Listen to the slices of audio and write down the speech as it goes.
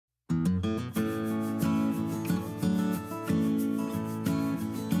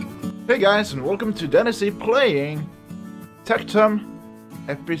Hey guys, and welcome to Denasy playing Tectum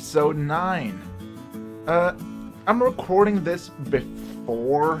Episode 9. I'm recording this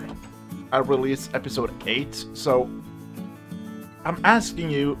before I release Episode 8, so I'm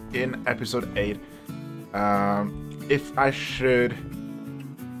asking you in Episode 8 if I should...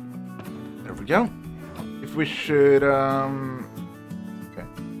 There we go. If we should,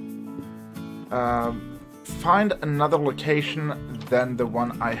 find another location than the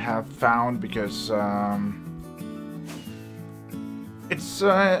one I have found, because it's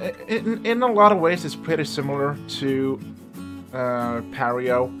in a lot of ways it's pretty similar to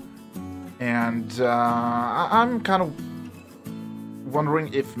Pario, and I'm kind of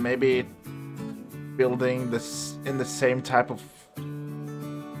wondering if maybe building this in the same type of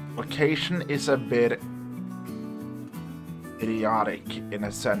location is a bit idiotic in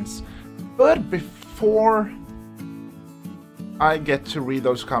a sense. But before I get to read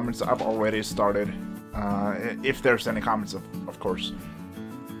those comments, I've already started, if there's any comments, of course.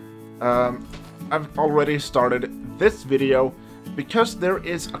 I've already started this video because there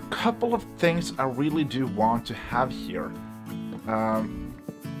is a couple of things I really do want to have here,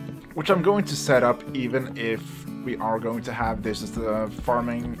 which I'm going to set up even if we are going to have this as the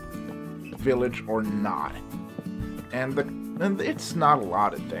farming village or not. And it's not a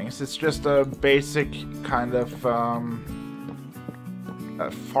lot of things, it's just a basic kind of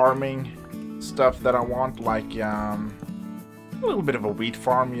farming stuff that I want, like a little bit of a wheat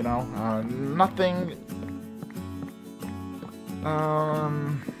farm, you know, nothing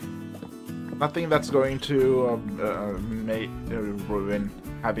that's going to ruin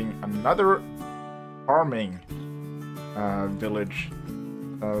having another farming village.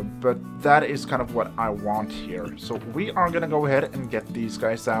 But that is kind of what I want here. So we are gonna go ahead and get these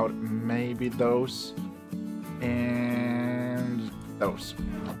guys out. Maybe those and those.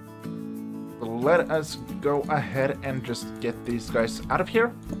 So let us go ahead and just get these guys out of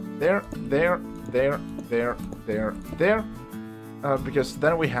here. There. Because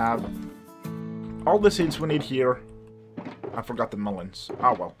then we have all the seeds we need here. I forgot the melons.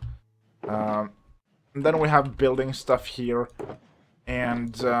 Oh well. And then we have building stuff here.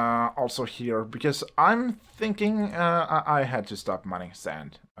 And also here, because I'm thinking I had to stop mining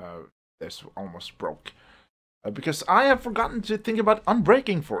sand. This almost broke. Because I have forgotten to think about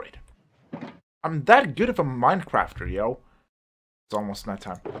unbreaking for it. I'm that good of a Minecrafter, yo. It's almost night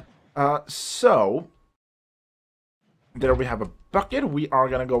time. So, there we have a bucket. We are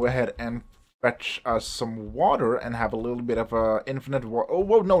gonna go ahead and fetch us some water and have a little bit of infinite water. Oh,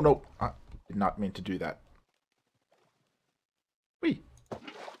 whoa, no. I did not mean to do that.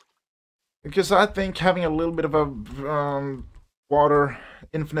 Because I think having a little bit of a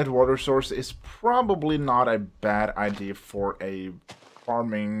infinite water source is probably not a bad idea for a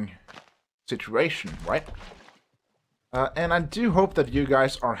farming situation, right? And I do hope that you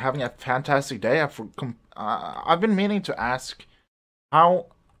guys are having a fantastic day. I've been meaning to ask, how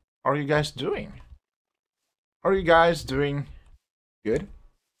are you guys doing? Are you guys doing good?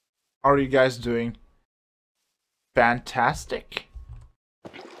 Are you guys doing fantastic?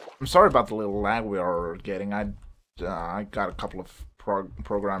 I'm sorry about the little lag we are getting. I got a couple of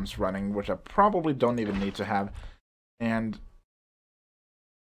programs running, which I probably don't even need to have. And...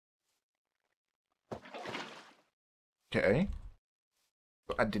 okay.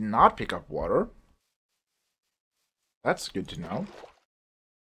 So I did not pick up water. That's good to know.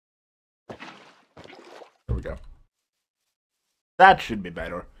 There we go. That should be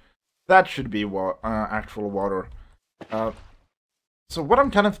better. That should be actual water. So what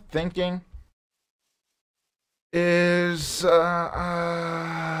I'm kind of thinking is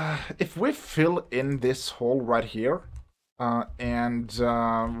if we fill in this hole right here, and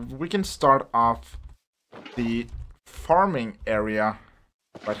we can start off the farming area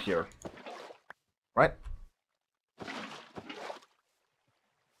right here, right?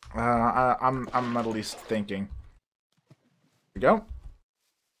 I'm at least thinking. There we go,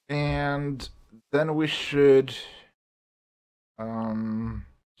 and then we should.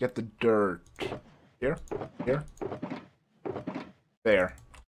 Get the dirt. Here? There.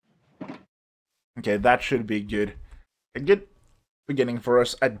 Okay, that should be good. A good beginning for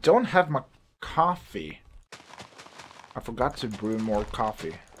us. I don't have my coffee. I forgot to brew more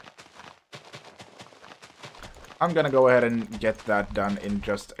coffee. I'm gonna go ahead and get that done in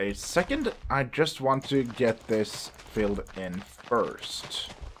just a second. I just want to get this filled in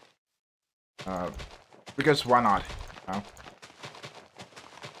first. Because why not?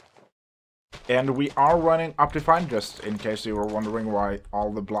 And we are running Optifine, just in case you were wondering why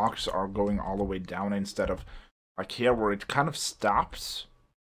all the blocks are going all the way down instead of like here where it kind of stops.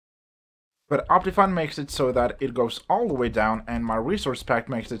 But Optifine makes it so that it goes all the way down, and my resource pack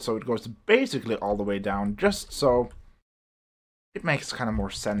makes it so it goes basically all the way down, just so it makes kind of more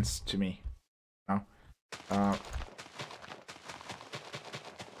sense to me. You know?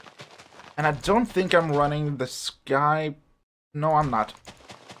 And I don't think I'm running the sky... No, I'm not.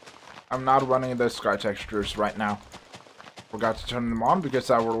 I'm not running the sky textures right now. Forgot to turn them on because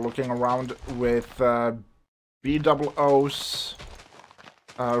I were looking around with BOO's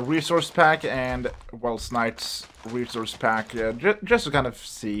resource pack and Wells Knight's resource pack, just to kind of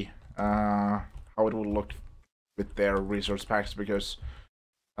see how it will look with their resource packs, because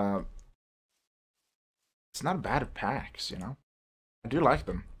it's not bad packs, you know. I do like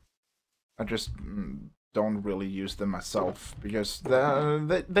them. I just don't really use them myself because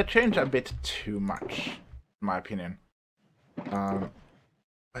they change a bit too much, in my opinion.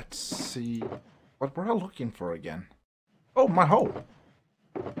 Let's see, what were I looking for again? Oh, my hope.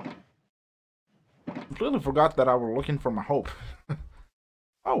 Completely forgot that I was looking for my hope.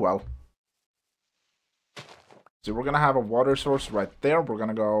 Oh well. So we're gonna have a water source right there. We're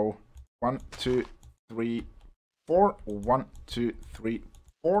gonna go 1, 2, 3, 4. 1, 2, 3,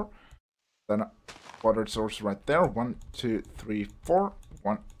 4. Then a water source right there. 1, 2, 3, 4.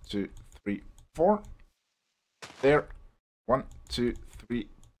 1, 2, 3, 4. There. 1, 2, 3,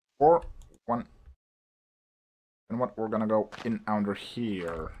 4. 1. And what we're gonna go in under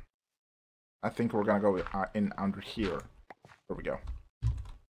here. I think we're gonna go in under here. There we go.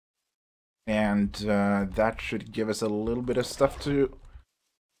 And that should give us a little bit of stuff to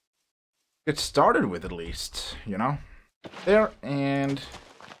get started with, at least, you know? There and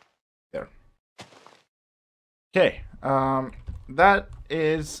there. Okay, that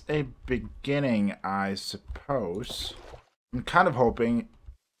is a beginning, I suppose. I'm kind of hoping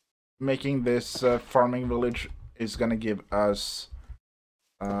making this farming village is gonna give us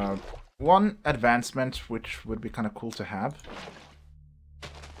one advancement, which would be kind of cool to have.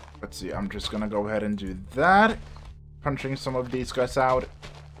 Let's see, I'm just gonna go ahead and do that. Punching some of these guys out.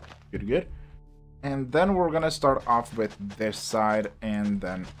 Good, good. And then we're gonna start off with this side, and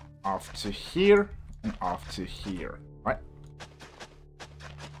then off to here, and off to here. Right?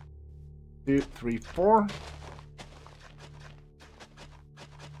 2, 3, 4.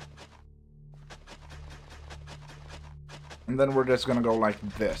 And then we're just gonna go like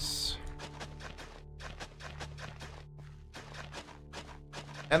this.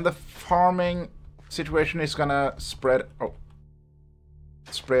 And the farming situation is gonna spread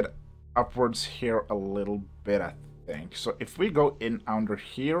upwards here a little bit, I think. So if we go in under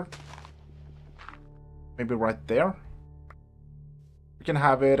here, maybe right there, we can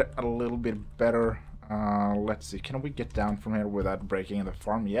have it a little bit better. Let's see, can we get down from here without breaking the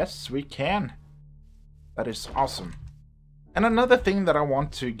farm? Yes, we can. That is awesome. And another thing that I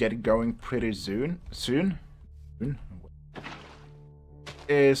want to get going pretty soon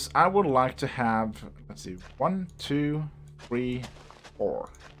is I would like to have, let's see, 1, 2, 3, 4.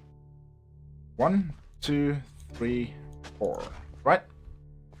 1, 2, 3, 4. Right?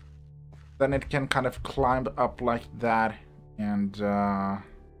 Then it can kind of climb up like that, and gonna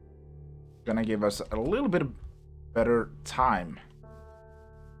give us a little bit better time,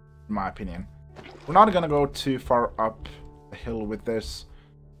 in my opinion. We're not gonna go too far up the hill with this.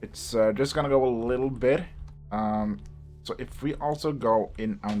 It's just gonna go a little bit. So if we also go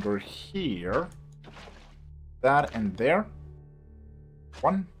in under here, that and there,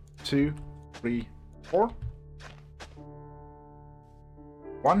 1, 2, 3, 4.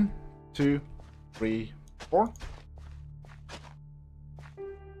 1, 2, 3, 4.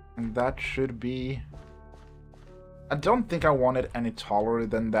 And that should be... I don't think I want it any taller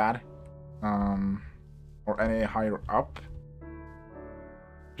than that, or any higher up,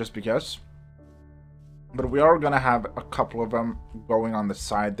 just because. But we are gonna have a couple of them going on the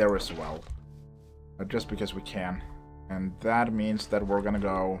side there as well, just because we can. And that means that we're gonna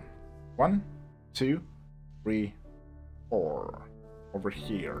go 1, 2, 3, 4 over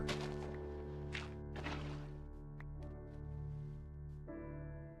here.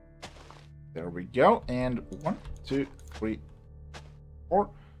 There we go. And 1, 2, 3, 4.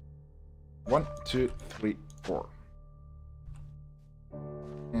 1, 2, 3, 4.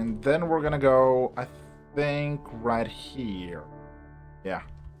 And then we're gonna go, I think, right here. Yeah.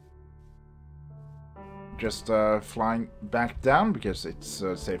 Just flying back down because it's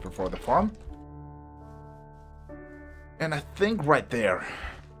safer for the farm. And I think right there.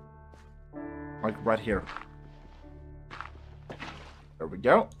 Like right here. There we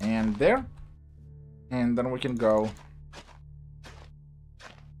go. And there. And then we can go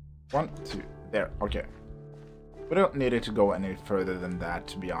 1, 2, there. Okay. We don't need it to go any further than that,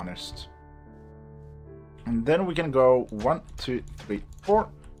 to be honest. And then we can go 1, 2, 3, 4.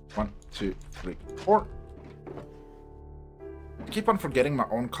 1, 2, 3, 4. I keep on forgetting my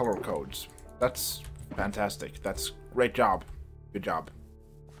own color codes. That's fantastic. That's great job. Good job.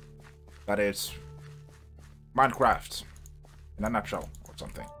 That is Minecraft in a nutshell or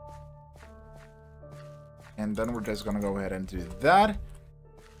something. And then we're just gonna go ahead and do that.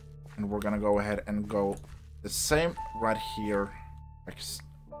 And we're gonna go ahead and go the same right here. Like so.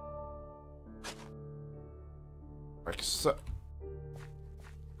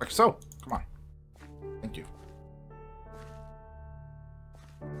 Like so. Come on. Thank you.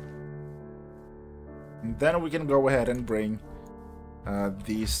 And then we can go ahead and bring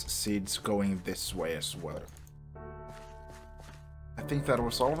these seeds going this way as well. I think that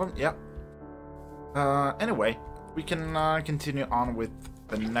was all of them. Yeah. Anyway, we can continue on with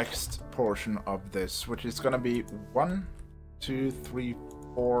the next portion of this, which is gonna be 1, 2, 3,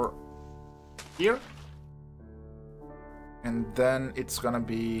 4 here. And then it's gonna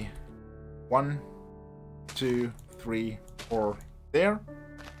be 1, 2, 3, 4 there.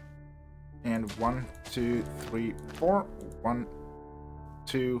 And 1, 2, 3, 4. 1,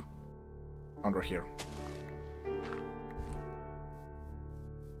 2 under here.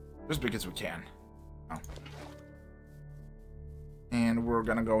 Just because we can. Oh. And we're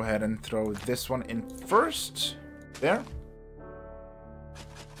gonna go ahead and throw this one in first. There.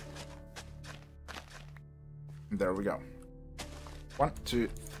 And there we go. 1, 2,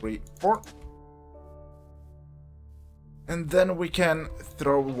 3, 4. And then we can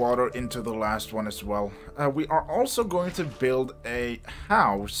throw water into the last one as well. We are also going to build a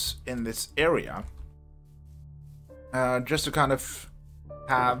house in this area. Just to kind of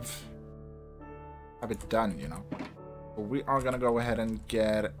have it done, you know. But we are gonna go ahead and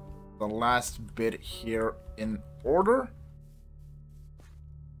get the last bit here in order.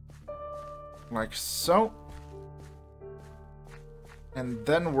 Like so. And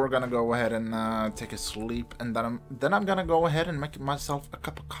then we're gonna go ahead and take a sleep, and then I'm gonna go ahead and make myself a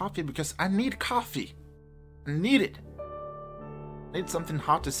cup of coffee because I need coffee. I need it. I need something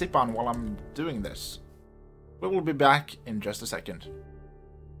hot to sip on while I'm doing this. We will be back in just a second.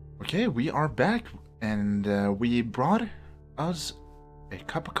 Okay, we are back, and we brought us a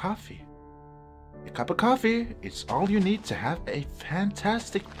cup of coffee. A cup of coffee is all you need to have a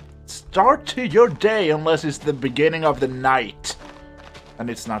fantastic start to your day, unless it's the beginning of the night. And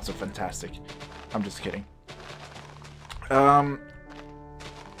it's not so fantastic. I'm just kidding.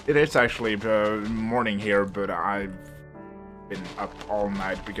 It is actually morning here, but I've been up all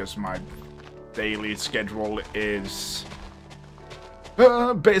night because my daily schedule is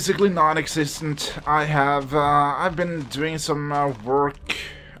basically non-existent. I've been doing some work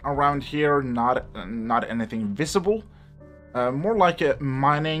around here, not anything visible. More like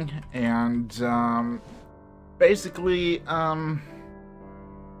mining and basically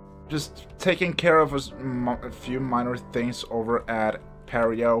just taking care of a few minor things over at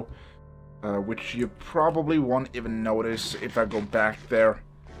Perio, which you probably won't even notice if I go back there.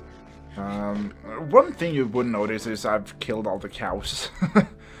 One thing you would notice is I've killed all the cows.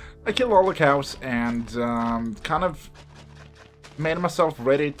 I killed all the cows and kind of made myself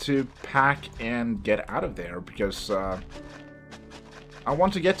ready to pack and get out of there because I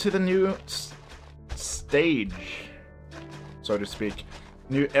want to get to the new stage, so to speak.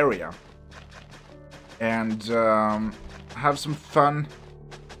 New area and have some fun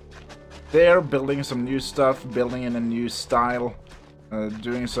there, building some new stuff, building in a new style,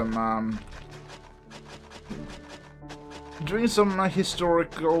 doing some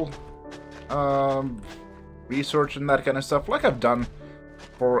historical research and that kind of stuff, like I've done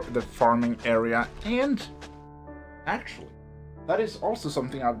for the farming area. And actually, that is also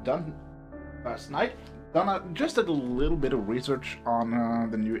something I've done last night. Done just a little bit of research on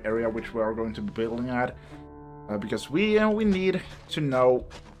the new area which we are going to be building at, because we need to know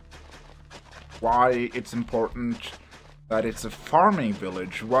why it's important that it's a farming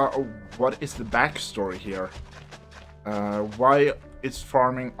village. What is the backstory here? Why is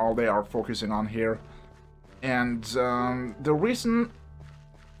farming all they are focusing on here? And the reason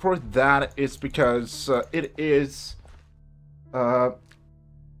for that is because it is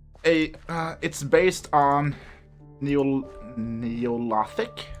it's based on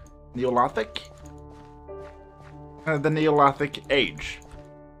Neolithic, the Neolithic age,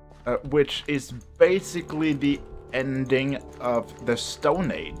 which is basically the ending of the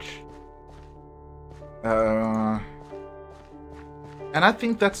Stone Age. And I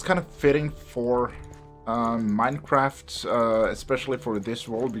think that's kind of fitting for Minecraft, especially for this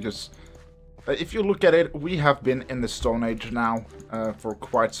world, because if you look at it, we have been in the Stone Age now for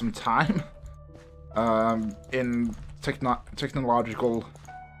quite some time. in technological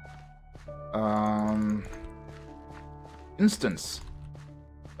instance.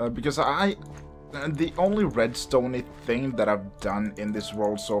 Because the only redstone-y thing that I've done in this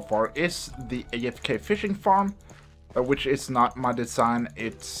world so far is the AFK fishing farm, which is not my design.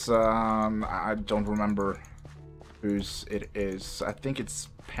 It's, I don't remember whose it is. I think it's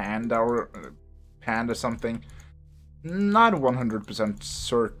Panda or Panda something. Not 100%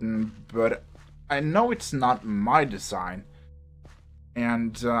 certain, but I know it's not my design.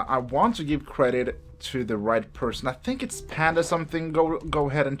 And I want to give credit to the right person. I think it's Panda something. Go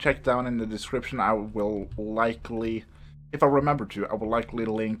ahead and check down in the description. I will likely, if I remember to, I will likely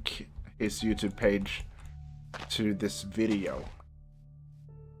link his YouTube page to this video.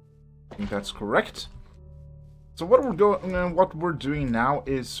 I think that's correct. So what we're doing now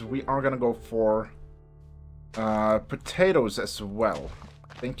is we are gonna go for potatoes as well.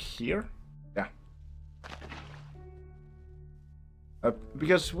 I think here, yeah.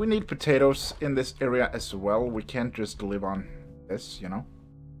 Because we need potatoes in this area as well. We can't just live on this, you know.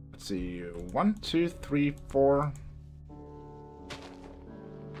 Let's see, 1, 2, 3, 4.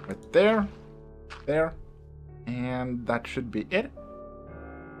 Right there, there, and that should be it.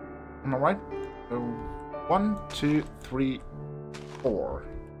 Am I right? So 1, 2, 3, 4.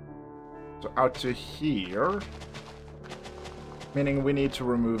 So out to here, meaning we need to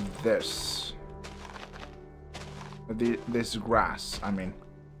remove this. This grass, I mean.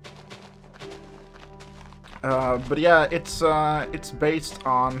 But yeah, it's based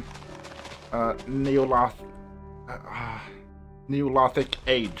on Neolithic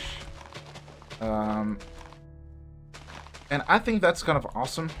age, and I think that's kind of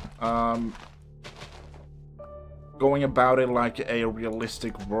awesome. Going about it like a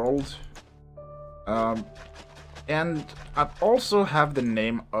realistic world. And I also have the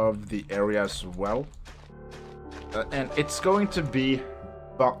name of the area as well. And it's going to be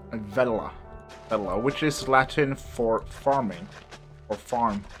Vella, which is Latin for farming, or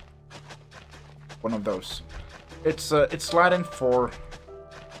farm. One of those. It's Latin for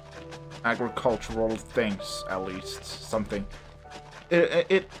agricultural things, at least, something.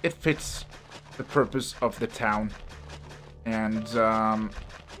 It fits the purpose of the town. And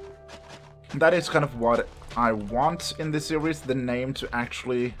that is kind of what I want in this series, the name to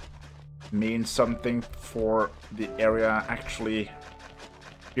actually mean something for the area, actually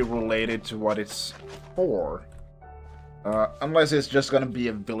be related to what it's for. Unless it's just gonna be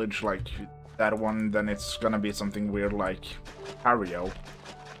a village like that one, then it's gonna be something weird like Hario,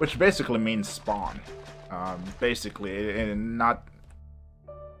 which basically means spawn. Basically, not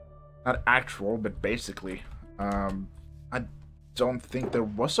actual, but basically. I don't think there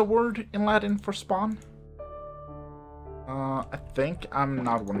was a word in Latin for spawn. I think, I'm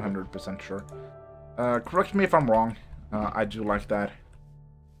not 100% sure. Correct me if I'm wrong. I do like that.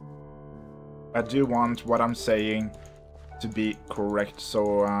 I do want what I'm saying to be correct,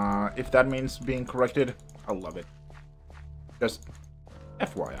 so if that means being corrected, I love it. Just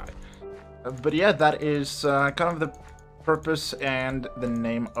FYI. But yeah, that is kind of the purpose and the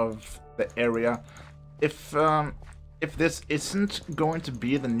name of the area. If this isn't going to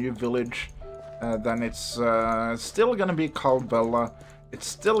be the new village, then it's still gonna be called Vella. It's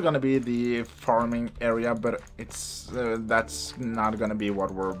still gonna be the farming area, but it's that's not gonna be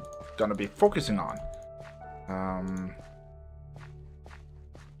what we're gonna be focusing on.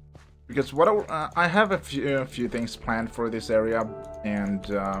 Because what I have a few things planned for this area, and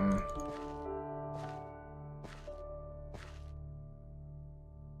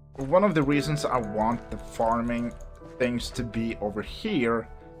one of the reasons I want the farming things to be over here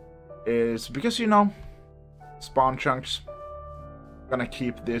is because, you know, spawn chunks. Gonna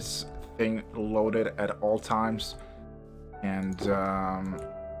keep this thing loaded at all times, and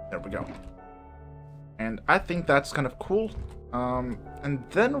there we go. And I think that's kind of cool. And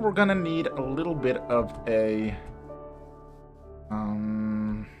then we're gonna need a little bit of a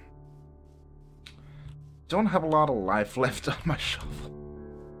don't have a lot of life left on my shovel.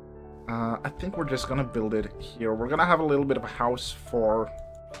 I think we're just gonna build it here. We're gonna have a little bit of a house for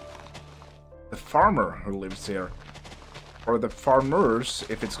the farmer who lives here. Or the farmers,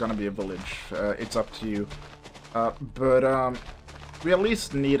 if it's gonna be a village. It's up to you. But we at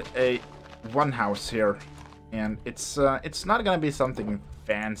least need one house here. And it's not gonna be something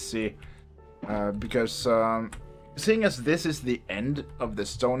fancy. Because seeing as this is the end of the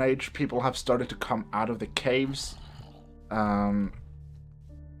Stone Age, people have started to come out of the caves.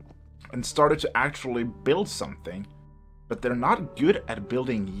 And started to actually build something, but they're not good at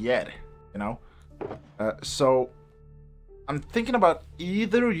building yet, you know? So I'm thinking about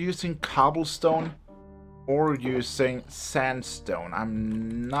either using cobblestone or using sandstone.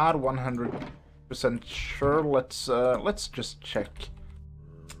 I'm not 100% sure. Let's just check.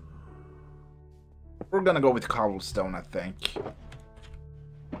 We're gonna go with cobblestone, I think.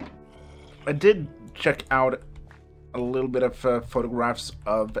 I did check out a little bit of photographs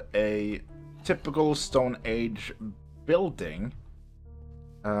of a typical Stone Age building.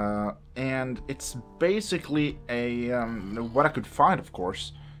 And it's basically a, what I could find, of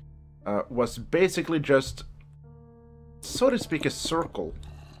course, was basically just, so to speak, a circle.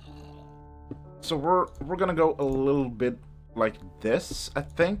 So we're gonna go a little bit like this, I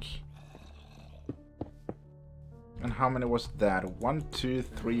think. And how many was that? 1, 2,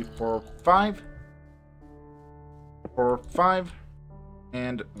 3, 4, 5. 4, 5.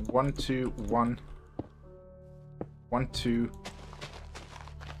 And 1, 2, 1. 1, 2.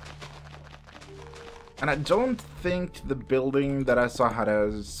 And I don't think the building that I saw had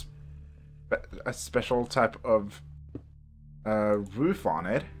a special type of roof on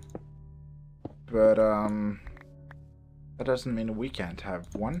it. But that doesn't mean we can't have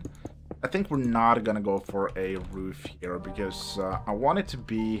one. I think we're not gonna go for a roof here because I want it to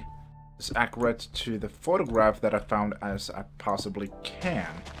be as accurate to the photograph that I found as I possibly can.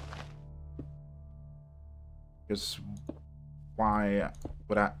 Because why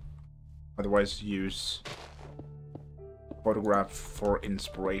would I otherwise use photograph for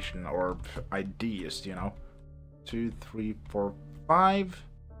inspiration or ideas, you know? 2, 3, 4, 5.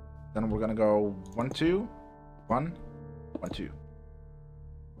 Then we're gonna go 1, 2, 1, 1, 2.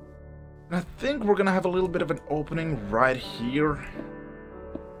 And I think we're gonna have a little bit of an opening right here,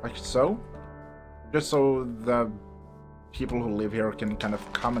 like so. Just so the people who live here can kind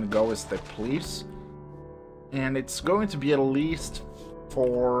of come and go as they please. And it's going to be at least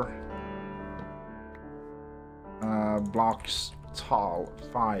 4 blocks tall.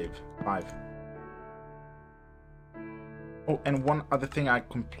 5. Oh, and one other thing I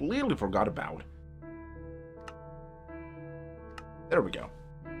completely forgot about. There we go.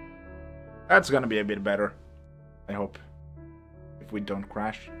 That's gonna be a bit better, I hope, if we don't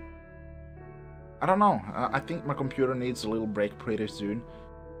crash. I don't know, I think my computer needs a little break pretty soon.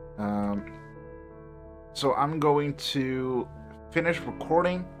 So I'm going to finish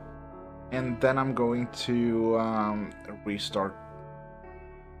recording, and then I'm going to restart.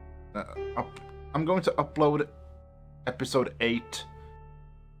 I'm going to upload episode 8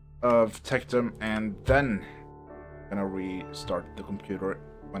 of Tectum, and then I'm gonna restart the computer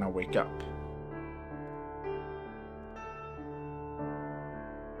when I wake up.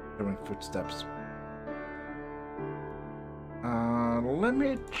 Hearing footsteps. Let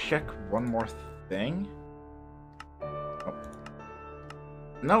me check one more thing. Oh.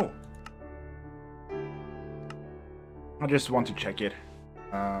 No! I just want to check it.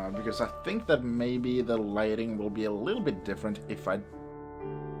 Because I think that maybe the lighting will be a little bit different if I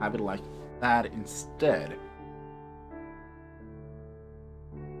have it like that instead.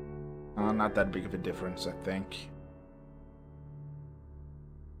 Not that big of a difference, I think.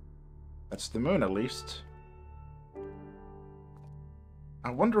 That's the moon, at least. I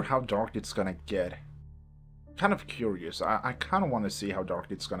wonder how dark it's gonna get. Kind of curious. I kind of want to see how dark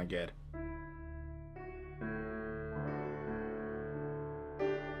it's gonna get.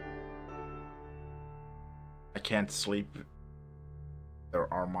 I can't sleep.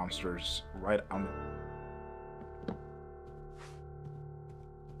 There are monsters right on.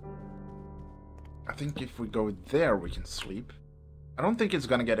 I think if we go there, we can sleep. I don't think it's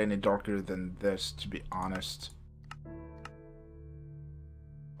gonna get any darker than this, to be honest.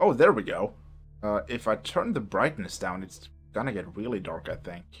 Oh, there we go. If I turn the brightness down, it's gonna get really dark, I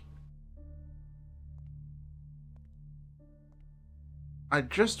think. I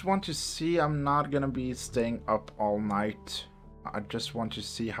just want to see. I'm not gonna be staying up all night. I just want to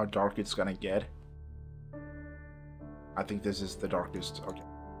see how dark it's gonna get. I think this is the darkest. Okay.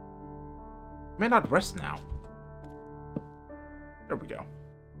 May not rest now. There we go.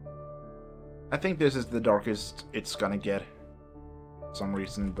 I think this is the darkest it's gonna get. For some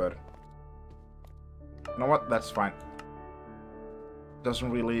reason, but you know what? That's fine.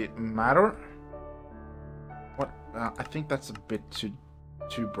 Doesn't really matter. What? I think that's a bit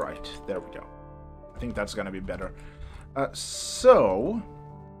too bright. There we go. I think that's gonna be better. So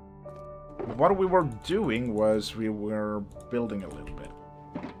what we were doing was we were building a little bit.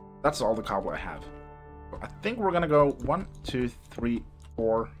 That's all the cobble I have. I think we're gonna go 1, 2, 3,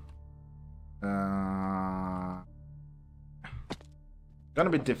 4. Gonna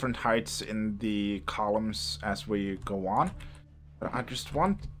be different heights in the columns as we go on. But I just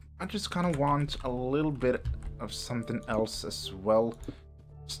kind of want a little bit of something else as well.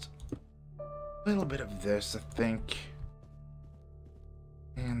 Just A little bit of this, I think.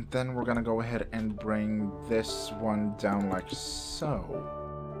 And then we're gonna go ahead and bring this one down like so.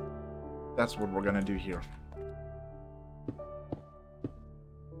 That's what we're gonna do here.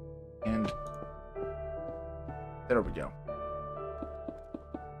 And there we go.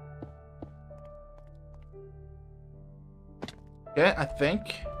 Okay, I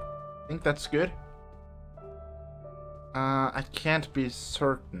think that's good. I can't be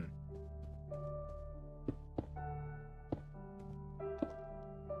certain.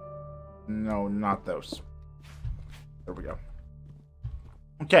 No, not those. There we go.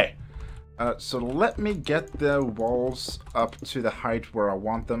 Okay. So let me get the walls up to the height where I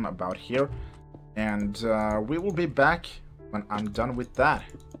want them, about here. And we will be back when I'm done with that.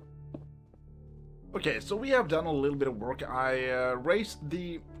 Okay, so we have done a little bit of work. I raised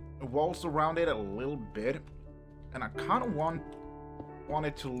the walls around it a little bit. And I kind of want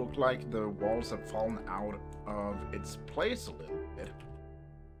it to look like the walls have fallen out of its place a little bit.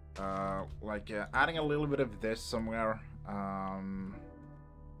 Adding a little bit of this somewhere.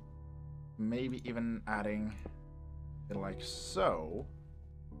 Maybe even adding it like so.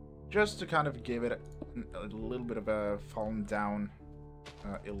 Just to kind of give it a little bit of a fallen down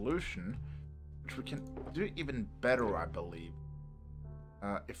illusion. Which we can do even better, I believe.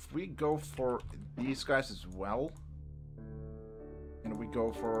 If we go for these guys as well. And we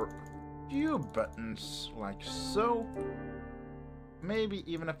go for a few buttons like so. Maybe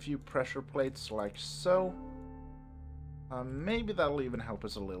even a few pressure plates like so. Maybe that'll even help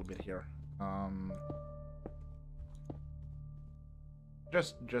us a little bit here.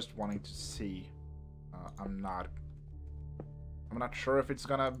 Just wanting to see. I'm not sure if it's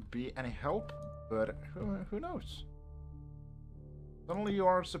gonna be any help, but who knows? Suddenly you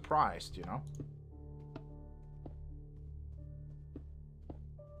are surprised, you know.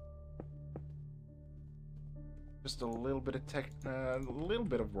 Just a little bit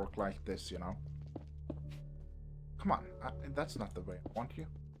of work like this, you know. Come on, that's not the way I want you.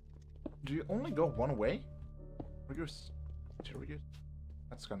 Do you only go one way? Are you serious?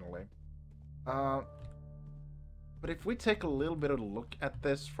 That's kind of lame. But if we take a little bit of a look at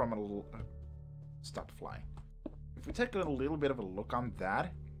this from a little... stop flying. If we take a little bit of a look on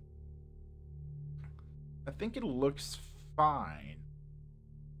that, I think it looks fine.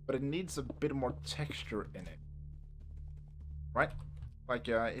 But it needs a bit more texture in it. Right? Like,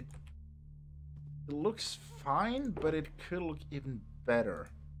 it looks fine, but it could look even better.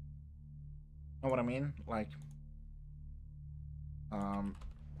 Know what I mean? Like,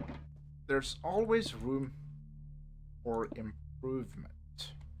 there's always room for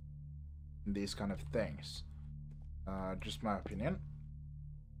improvement in these kind of things. Just my opinion.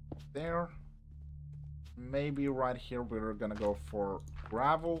 There. Maybe right here we're gonna go for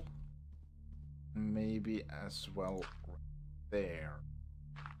gravel. Maybe as well there.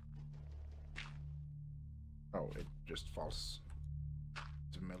 Oh, it just falls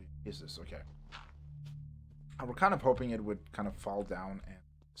to a million pieces. Okay. I was kind of hoping it would kind of fall down and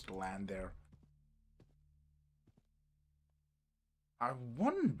just land there. I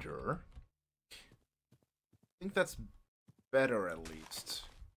wonder... I think that's better, at least.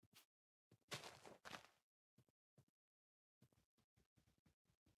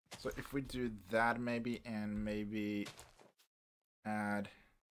 So if we do that maybe, and maybe add...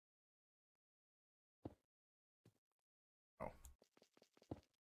 oh.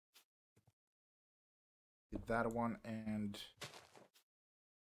 Did that one, and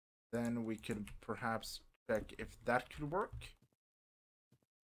then we could perhaps check if that could work.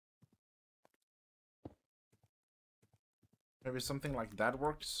 Maybe something like that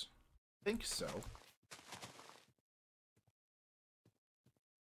works. I think so.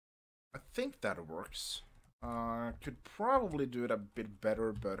 I think that works. Could probably do it a bit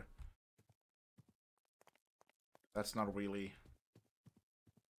better, but that's not really...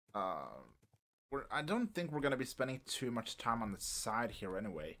 I don't think we're gonna be spending too much time on the side here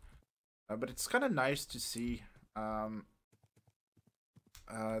anyway. But it's kind of nice to see that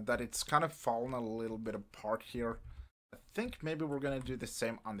it's kind of fallen a little bit apart here. I think maybe we're gonna do the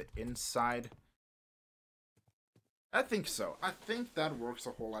same on the inside. I think so. I think that works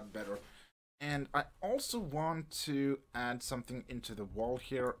a whole lot better. And I also want to add something into the wall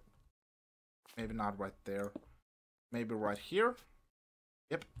here. Maybe not right there. Maybe right here.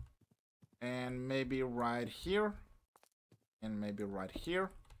 Yep. And maybe right here. And maybe right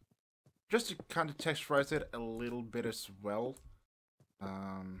here. Just to kind of texturize it a little bit as well.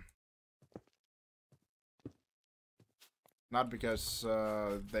 Not because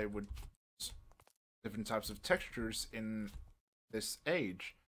they would different types of textures in this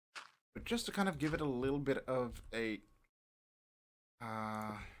age, But just to kind of give it a little bit of a...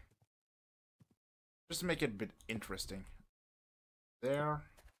 just to make it a bit interesting. There.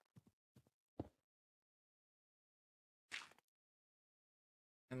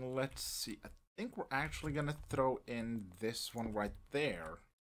 And let's see. I think we're actually gonna throw in this one right there.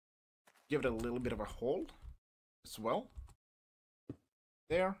 Give it a little bit of a hole as well.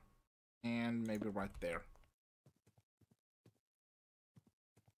 There. And maybe right there.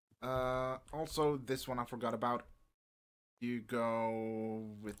 Also, this one I forgot about. You go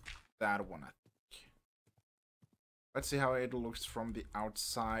with that one, I think. Let's see how it looks from the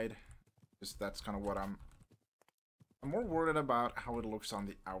outside. Because that's kind of what I'm more worried about, how it looks on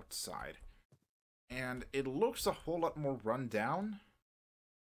the outside. And it looks a whole lot more run down.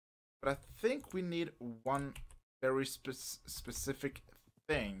 But I think we need one very specific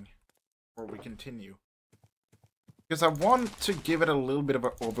thing before we continue. Because I want to give it a little bit of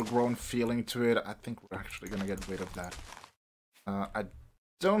an overgrown feeling to it. I think we're actually going to get rid of that. I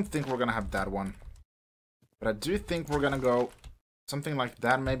don't think we're going to have that one. But I do think we're going to go something like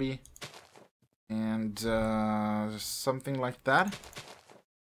that maybe. And something like that.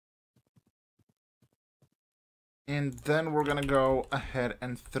 And then we're going to go ahead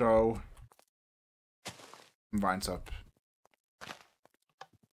and throw vines up.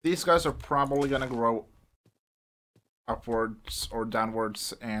 These guys are probably going to grow upwards or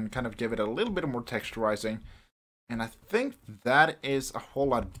downwards and kind of give it a little bit more texturizing. And I think that is a whole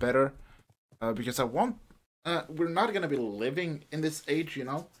lot better because I want... we're not going to be living in this age, you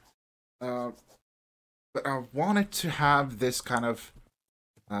know. But I wanted to have this kind of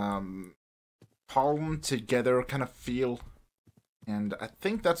column together kind of feel. And I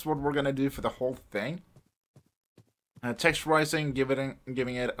think that's what we're going to do for the whole thing. Texturizing,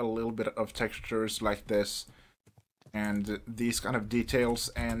 giving it a little bit of textures like this. And these kind of details.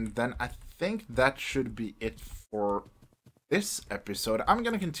 And then I think that should be it for this episode. I'm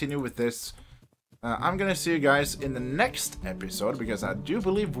going to continue with this. I'm going to see you guys in the next episode, because I do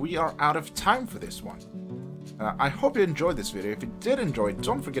believe we are out of time for this one. I hope you enjoyed this video. If you did enjoy it,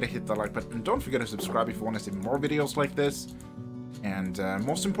 don't forget to hit the like button. Don't forget to subscribe if you want to see more videos like this. And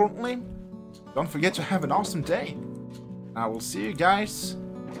most importantly, don't forget to have an awesome day. I will see you guys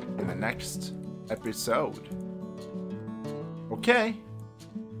in the next episode. Okay,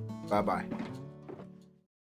 bye-bye.